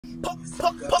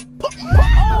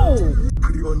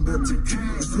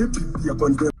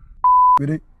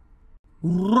Ready?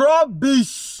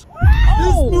 Rubbish!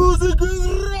 This music is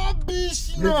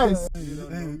rubbish! Yes.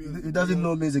 He doesn't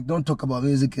know music. Don't talk about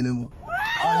music anymore.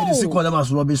 I see Condemn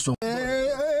as rubbish song.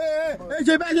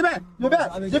 J bad. I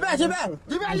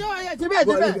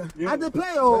the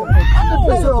play, oh.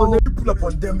 Pull up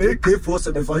on them,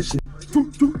 AK-475 shit.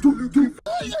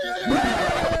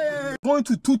 Going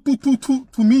to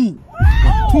me.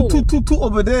 2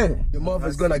 over there. Your mouth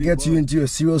is gonna get you into a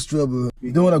serious trouble.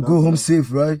 You don't wanna go home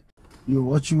safe, right? Yo,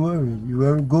 what you wearing? You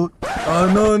wearing gold? Oh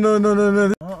no.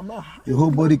 I'm not. Your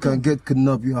whole body can get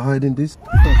kidnapped. You're hiding this.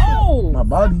 Oh. My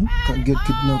body can get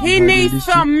kidnapped. He needs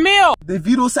some milk. The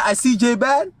video said I see J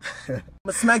bad.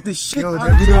 I'ma smack the shit. Yo,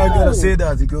 the video I gotta say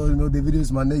that because you know the video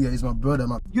is my nigga, he's my brother,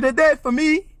 man. You the dead for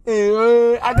me?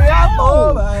 I got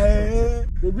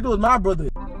the video is my brother.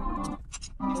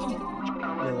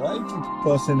 Why you keep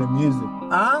pausing the music?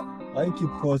 Huh? Why you keep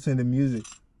pausing the music?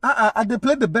 I did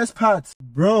play the best parts.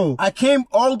 Bro. I came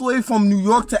all the way from New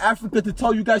York to Africa to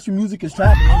tell you guys your music is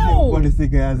trash. What is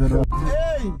sick ass at all?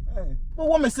 Hey. What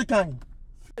woman sick on?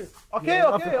 Okay.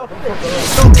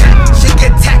 She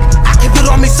get tacked. I can put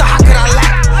on me, so how could I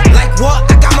lack? Like what?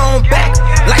 I got my own back.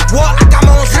 Like what? I got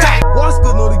my own stack. What's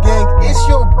good, Notigang? It's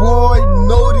your boy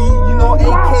Noti, you know,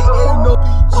 aka Noti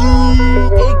G,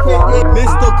 aka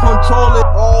Mr. Controller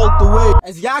all the way.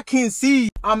 As y'all can see,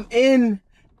 I'm in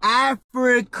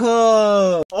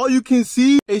Africa. All you can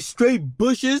see is straight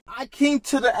bushes. I came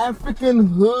to the African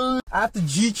hood. I have to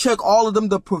G-check all of them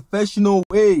the professional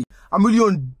way. I'm really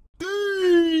on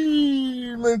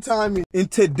demon timing. In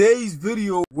today's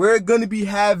video, we're gonna be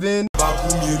having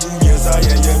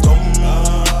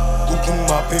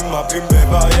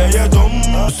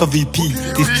So VP,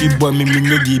 this street boy me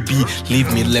no DB.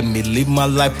 Leave me, let me live my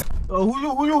life. Who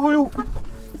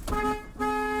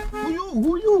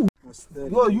you?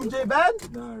 Yo, you J bad?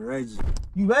 Nah, Reggie.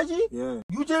 You Reggie? Yeah.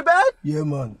 You J bad? Yeah,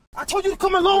 man. I told you to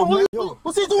come along.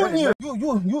 What's he doing here?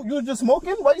 You just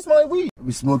smoking? Why you smelling weed?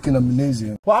 We smoking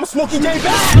amnesia. Well, I'm smoking J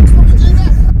bad.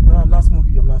 No, I'm not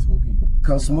smoking you. You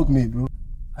can't smoke me, bro.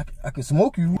 I can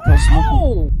smoke you. You can't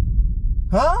smoke me.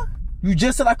 Huh? You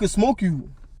just said I could smoke you.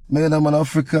 Man, I'm an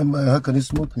African man. How can you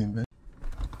smoke me, man?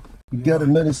 You got a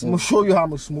medicine. I'm gonna show you how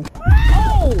I'm gonna smoke.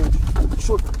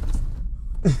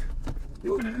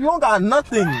 You don't got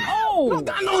nothing. You don't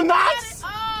got no nuts.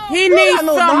 He needs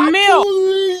some milk.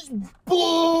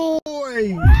 Boy.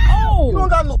 You don't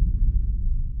got no.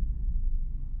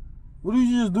 What did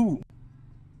you just do?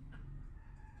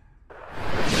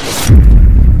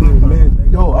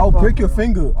 Yo, I'll break your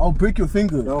finger.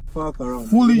 Don't fuck around.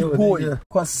 Foolish boy.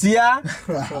 Kwasia.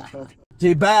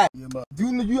 J bad. Yeah,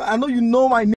 I know you know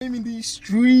my name in these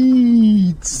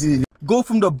streets. Yeah. Go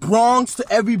from the Bronx to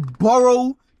every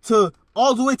borough to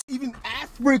all the way to even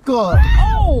Africa.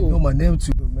 You know my name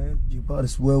too, man. You bought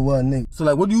this worldwide name. So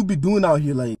like, what do you be doing out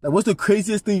here? Like what's the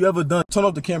craziest thing you ever done? Turn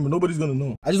off the camera. Nobody's gonna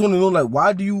know. I just want to know, like,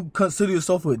 why do you consider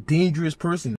yourself a dangerous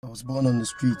person? I was born on the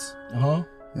streets. Uh-huh.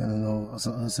 Yeah, no, as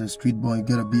a street boy, you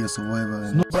gotta be a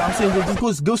survivor. No, but I'm saying, well,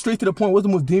 just go straight to the point. What's the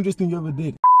most dangerous thing you ever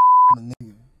did?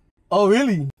 Oh,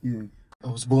 really? Yeah. I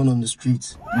was born on the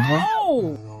streets. Uh-huh.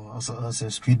 You know, as a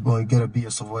street boy, you gotta be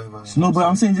a survivor. No, but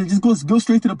I'm saying, just go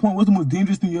straight to the point. What's the most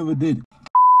dangerous thing you ever did?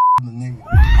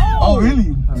 Oh,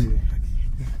 really? Yeah.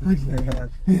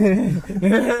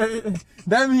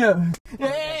 Damn here.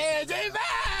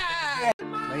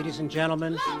 Ladies and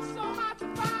gentlemen,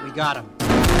 we got him.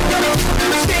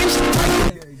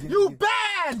 You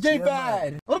bad, J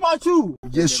bad. What about you?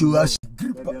 Yes, you are.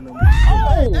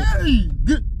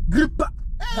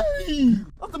 Hey,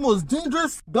 that's the most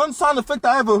dangerous gun sound effect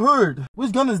I ever heard.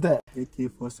 Which gun is that?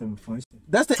 AK-47.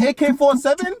 That's the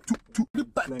AK-47?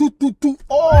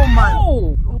 Oh my.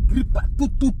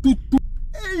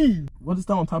 Hey, what is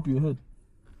that on top of your head?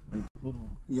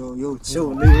 Yo,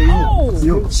 chill, nigga.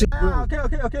 Yo, chill.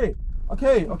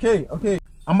 Okay.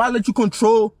 I might let you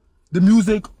control the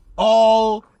music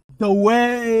all the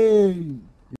way.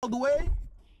 All the way?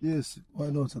 Yes, why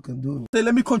not? I can do it. Say,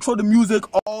 let me control the music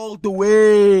all the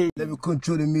way. Let me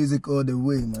control the music all the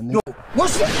way, man. Yo,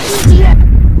 what's your idiot?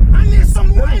 I need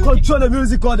some Let me control the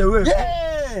music all the way.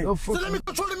 Yeah. So let me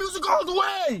control the music all the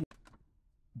way.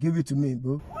 Give it to me,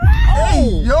 bro. Hey,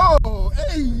 yo.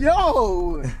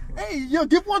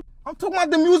 Give one. I'm talking about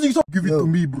the music, so give it to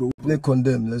me, bro. Play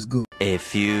Condemn, let's go. A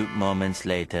few moments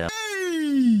later.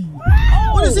 Hey.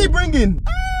 What is he bringing?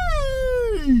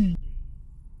 Hey.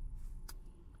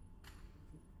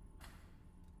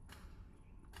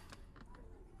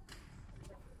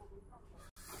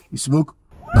 You smoke?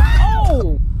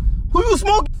 Oh. Who you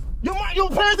smoke? Your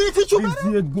parents didn't teach you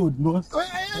better? He's good, bro.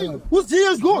 Who's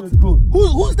G.S. good?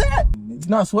 Who's that? You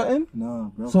not sweating? Nah,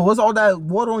 bro. So what's all that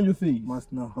water on your face?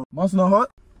 Must not hurt. Must not hurt?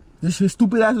 This shit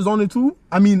stupid ass is on it too?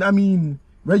 I mean,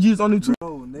 Reggie is on it too?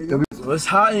 No, nigga. It's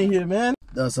hot in here, man.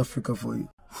 That's Africa for you.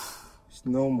 It's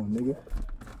normal, nigga.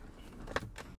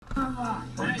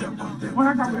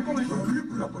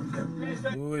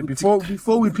 Wait,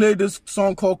 before we play this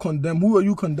song called Condemn, who are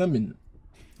you condemning?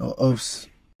 Oh, Opps.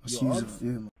 Yeah,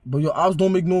 man. But your Opps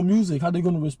don't make no music. How they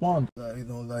gonna respond? They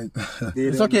don't like.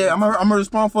 It's okay. I'm gonna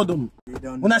respond for them.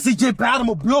 When I see J Bad,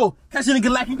 I'ma blow. Catch a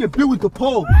nigga like he get blew with the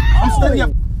pole. I'm steady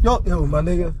up. Yo, my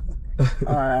nigga.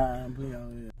 Alright,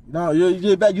 no, yo,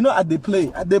 J Bad. You know I did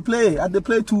play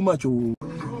too much. Oh.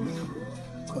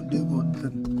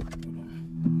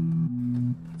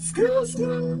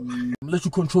 I'm let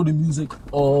you control the music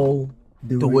all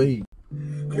the way.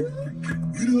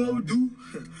 You know how we do?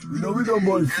 You know we don't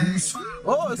want fools.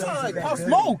 Oh, it sounds like Pop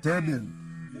Smoke. Tell them.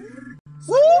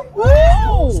 Woo!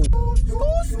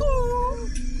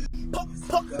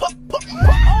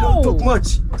 Don't talk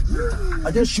much.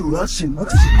 I just shoot action.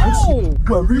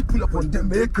 When we pull up on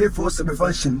them, AK-47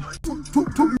 function. Two,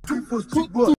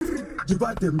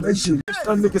 divide them nation.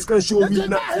 Some niggas can show me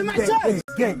nothing.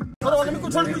 Gang. Hold on, let me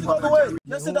control the music all the way.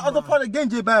 Let's see the other part again,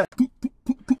 J Bad.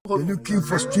 They're looking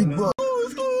for street boy.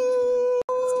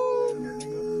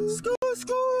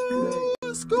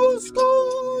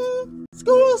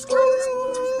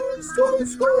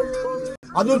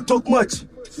 I don't talk much.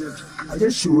 I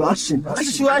just shoot action.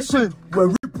 When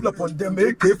we pull up on them,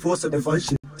 AK-47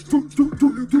 function.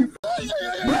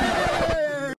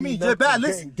 Me, J Bad,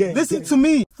 listen to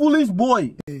me, foolish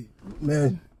boy. Hey,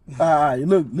 man.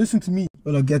 Look, listen to me.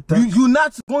 When I get that, you're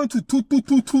not going to to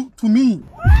me.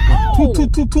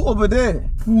 Two over there,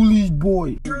 foolish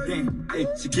boy.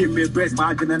 She give me a breast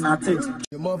margin and I take it.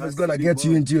 Your mouth is gonna get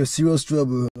you into a serious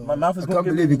trouble. My mouth is I can't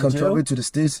believe you can travel to the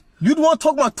States. You don't want to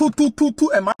talk about two,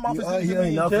 and my mouth is out here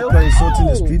in jail? Africa insulting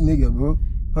the street nigga, bro.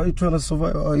 How you trying to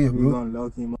survive out here,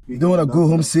 bro? You don't wanna go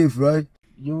home safe, right?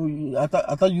 I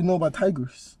thought you know about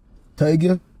tigers.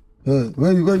 Tiger?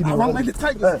 Where you I don't like the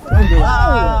tigers.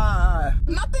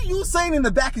 Nothing you saying in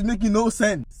the back is making no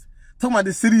sense. Talking about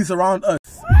the cities around us.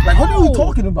 Like, what are you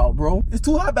talking about, bro? It's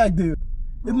too hot back there.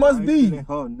 It must be.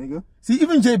 Hot, nigga. See,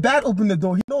 even J Bad opened the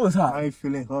door. He knows it's hot. I ain't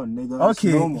feeling hot, nigga.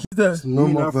 Okay. It's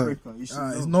normal. Africa.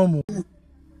 It's normal.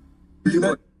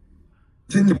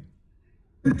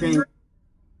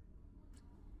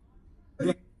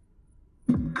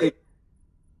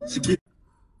 She give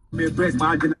me a breast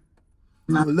margin.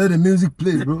 Let the music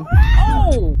play, bro.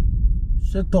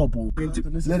 Shut up, bro. Let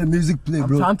the music play,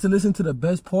 bro. I'm trying to listen to the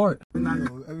best part.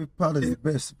 Yo, every part is the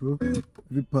best, bro.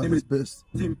 Every part is best.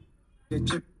 Condemn.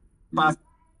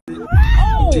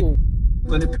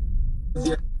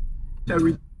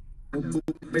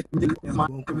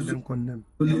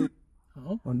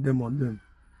 Huh? On them.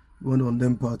 One on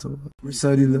them part of it. Which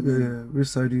side are you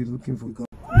looking for?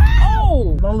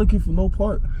 I'm not looking for no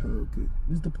part. Okay.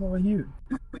 This is the part right here.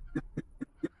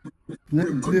 Let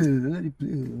it play,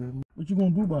 man. What you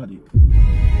gonna do about it?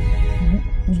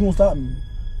 Who's gonna stop me?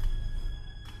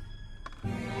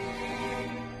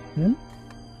 Him?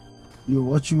 Yo,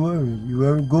 what you wearing? You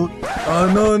wearing goat? Oh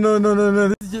no.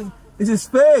 This is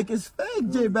fake. It's fake,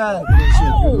 J Bad.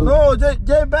 No,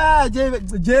 J Bad. Yo,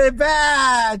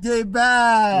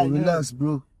 relax,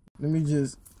 bro. Let me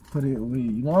just put it away.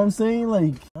 You know what I'm saying?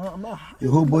 Like, I'm not.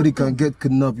 Your whole body can get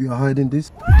kidnapped. You're hiding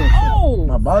this.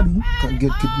 My body can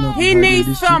get kidnapped. He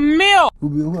needs some milk.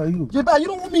 Who are you? J Bad, you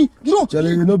don't want me. You don't.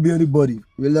 Charlie, you not be anybody.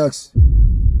 Relax.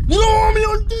 You don't want me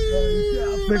on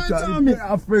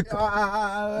Africa.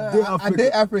 I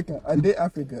did Africa.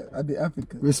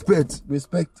 Respect.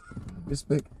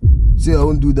 Say I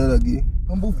won't do that again.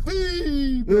 Humble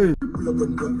feed. Hey. On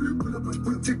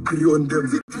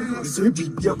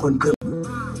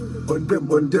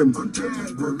them.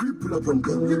 When we pull up on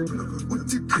them, we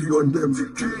take on them.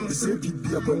 They say be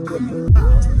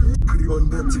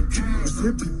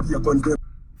upon them.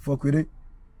 Fuck with it.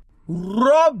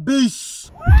 Rubbish.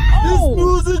 This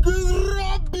music is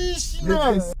rubbish.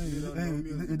 Yes.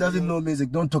 He doesn't know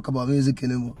music. Don't talk about music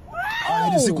anymore.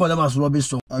 I see CONDEMN as rubbish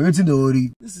song. I'm waiting the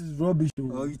worry. This is rubbish.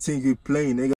 Oh, you think you're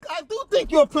playing, nigga? I do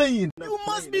think you're playing. You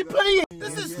must be playing.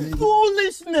 This is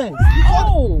foolishness.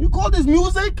 You call this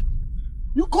music?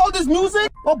 You call this music?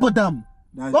 Oppadam.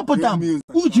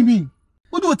 Who do you mean?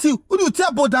 Who do you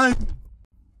tell Bodam?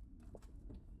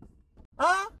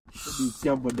 Huh?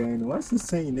 What's he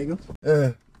saying, nigga?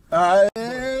 Hey,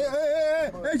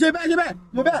 J bad. I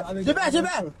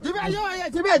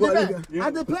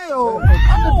had to play, yo.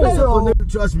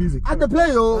 Trash music. I had to play,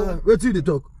 yo. Where to the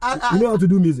talk? You know how to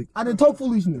do music. I didn't talk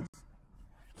foolishness.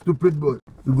 Stupid boy.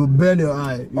 You go burn your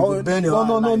eye. You go burn your eye.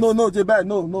 No, J bad,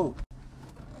 no.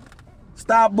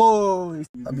 Starboy.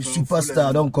 I be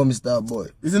superstar. Don't call me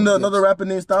Starboy. Isn't there another rapper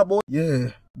named Starboy?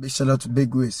 Yeah. Big shout out to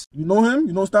Big Wiz. You know him?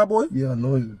 You know Starboy? Yeah, I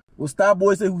know him. Well,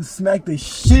 Starboy said who smacked the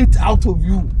shit out of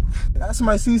you. That's when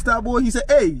I seen Starboy. He said,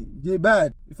 hey, J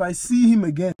Bad, if I see him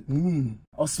again,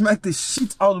 I'll smack the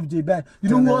shit out of J Bad. You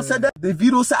know who else said that?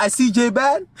 Davido said, I see J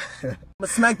Bad, I'ma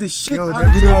smack the shit out of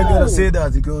J Bad. I gotta say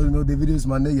that because, you know, Davido is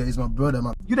my nigga. He's my brother,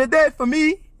 man. You the dead for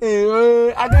me?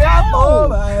 I got oh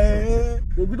my.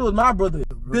 Davido is my brother.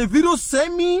 Davido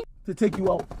sent me to take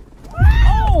you out.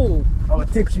 Oh! I will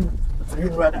take you.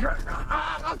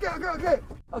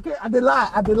 Okay, I did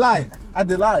lie.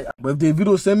 But if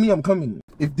Davido sent me, I'm coming.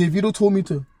 If Davido told me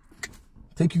to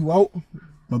take you out,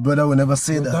 my brother will never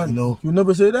say that, you know. You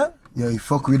never say that? Yeah, you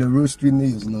fuck with the real street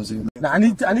niggas, you know what I'm saying? Now, I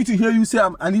need to hear you say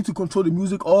I need to control the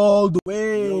music all the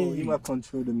way. Yo, you might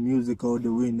control the music all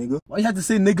the way, nigga. Why you have to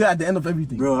say nigga at the end of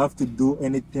everything? Bro, I have to do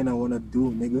anything I wanna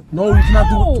do, nigga. No, you cannot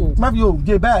do it. Yo,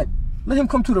 J Bad, let him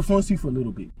come to the front seat for a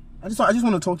little bit. I just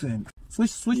want to talk to him.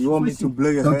 Switch. You want me to blow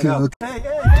your head out? Hey.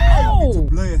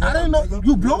 Blow your head I didn't know. out,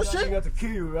 You blow shit? got to kill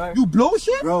you, right? You blow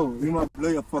shit? Bro, you might blow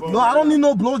your fucking No, I don't need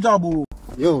no blowjob, bro.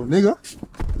 Yo, nigga.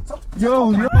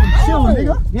 Yo, chill,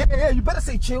 nigga. Yeah, you better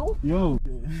say chill. Yo,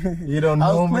 you don't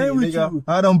know me, nigga. You.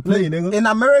 I don't play, nigga. In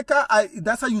America,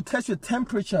 that's how you test your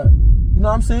temperature. You know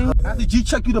what I'm saying? I have to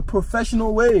G-check you the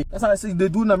professional way. That's how I say they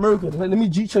do in America. Let me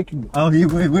G-check you. Out here,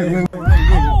 wait.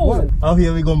 What? Out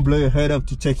here, we gonna blow your head up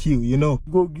to check you, you know?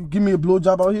 Go give me a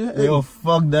blowjob out here? Hey. Yo,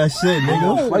 fuck that shit,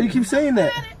 nigga. Why you keep saying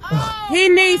that? He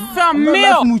needs some I'm not milk.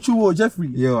 laughing with you or Jeffrey.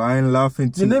 Yo, I ain't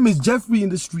laughing too. Your name is Jeffrey in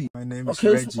the street. My name is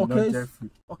Reggie, not Jeffrey.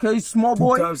 Okay, small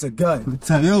boy. 2 times a guy.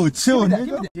 Yo, chill,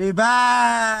 nigga. J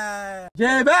Bad.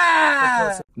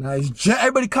 Nice.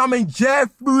 Everybody comment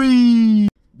Jeffrey.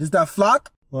 This that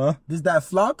flock? What? This that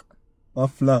flock?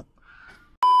 What flock?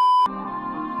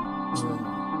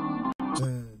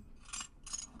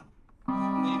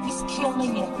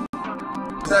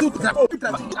 Why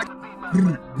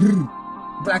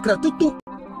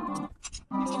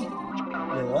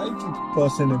you keep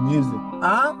pausing the music?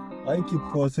 Huh? Why you keep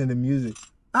pausing the music?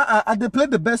 I they played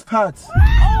the best parts.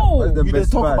 What's the You best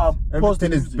just talk part? about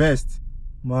Everything is music. best.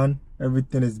 Man,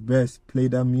 everything is best. Play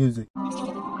that music.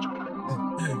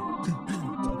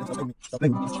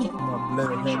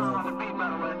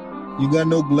 You got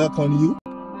no Glock on you? I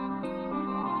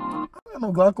got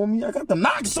no Glock on me. I got the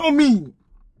knocks on me.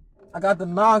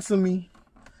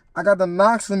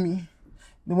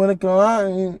 They wanna come out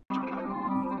and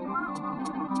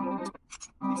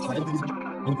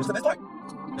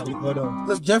Hold on.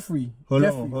 look, Jeffrey. Hold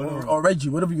Jeffrey, on. or Reggie,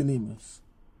 whatever your name is.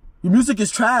 Your music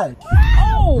is trash.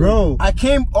 Bro, I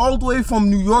came all the way from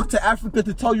New York to Africa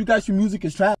to tell you guys your music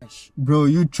is trash. bro,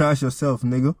 you trash yourself,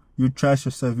 nigga. You trash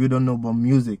yourself. You don't know about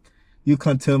music. You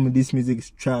can't tell me this music is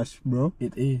trash, bro.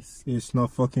 It is. It's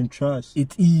not fucking trash.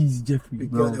 It is, Jeffrey. You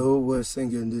got the whole world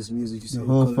singing this music. The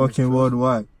whole fucking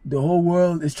worldwide. The whole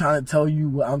world is trying to tell you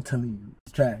what I'm telling you.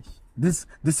 It's trash. This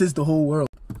is the whole world.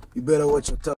 You better watch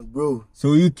your tongue, bro.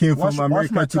 So you came Watch from my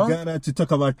America to tongue? Ghana to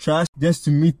talk about trash just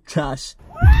to meet trash.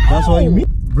 That's what you mean?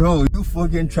 Bro, you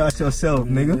fucking trash yourself,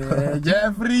 nigga. Yeah,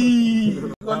 Jeffrey.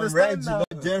 You I'm understand Reggie, now?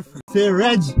 not Jeffrey. Say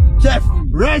Reggie. Jeffrey.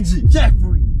 Reggie.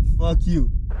 Jeffrey. Fuck you.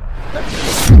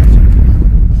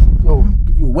 Yo,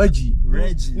 give you a wedgie.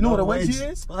 Reggie. You know what a not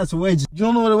wedgie is? That's wedgie. You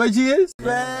don't know what a wedgie is?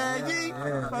 Reggie.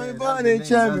 I'm born in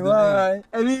champion. Alright.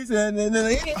 And he said,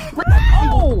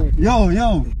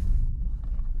 Yo.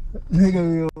 Nigga,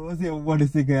 yo, what's your what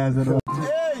is the guys at all?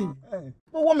 Hey.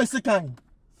 But what Mr. Kang?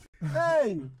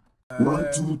 Hey. 1,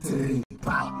 2, 3,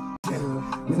 pow.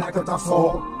 When I got a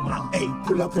 4, hey,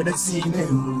 pull up in the scene,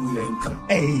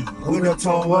 hey, who the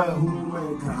tall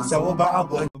so about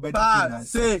 5,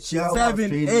 6,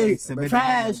 7, 8.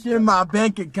 Trash in my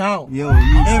bank account. Yo, In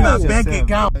my trash bank yourself.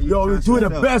 account. Yo, you do the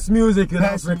best music in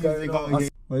Best Africa. music out here.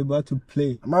 What you about to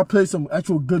play? I'm gonna play some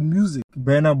actual good music.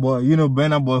 Burna Boy, you know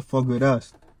Burna Boy fuck with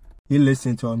us. He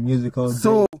listen to our music all day.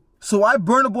 So why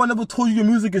Burna Boy never told you your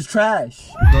music is trash?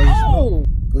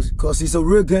 Cause he's a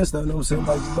real gangster, you know what I'm saying?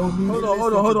 Like, no music.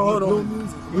 Hold on.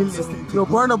 Yo,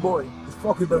 Burna Boy.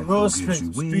 Fuck with the real street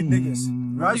niggas.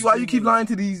 Why you keep lying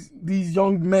to these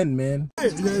young men, man?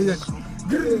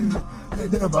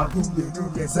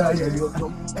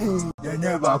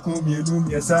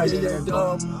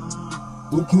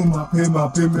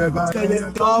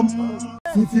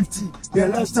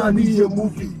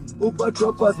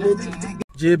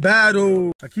 J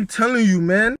Battle. I keep telling you,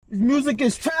 man. This music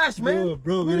is trash, man.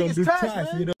 Bro, we don't do trash,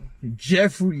 you know.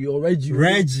 Jeffrey or Reggie.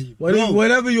 Reggie.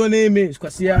 Whatever your name is.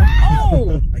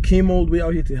 Oh! I came all the way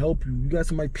out here to help you. You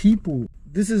guys are my people.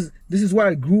 This is where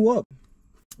I grew up.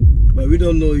 But we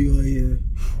don't know you are here.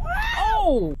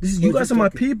 Oh! You guys are my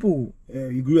people. Yeah,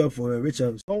 you grew up for a rich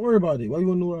house. Don't worry about it. Why you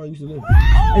wanna know where I used to live?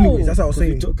 Anyways, that's what I was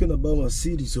saying. You're talking about my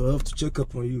city, so I have to check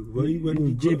up on you. Where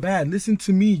you J Bad, listen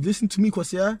to me,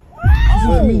 Kwasia.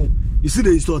 Listen to me. You see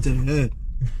the insult, eh?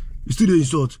 You see the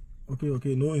insult.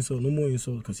 Okay, no insult, no more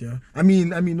insult, Kwasia. I mean,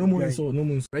 no more insult, no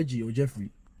more insult. Reggie or Jeffrey.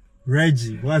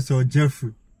 Reggie, what's your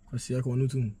Jeffrey? Kwasia, come on, no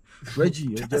Reggie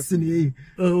or Jeffrey.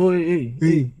 Oh,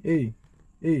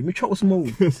 hey, me try some more.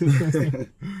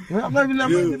 I'm not even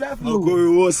laughing. I'll go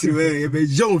and watch you, man. You're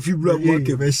young if you blood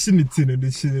market. Man, shit in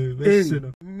the shit.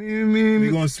 We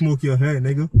gonna smoke your hair,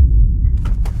 nigga.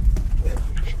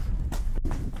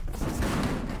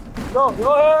 Yo.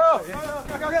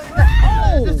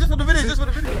 Just for the video, just for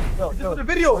the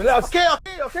video.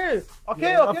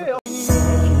 Okay.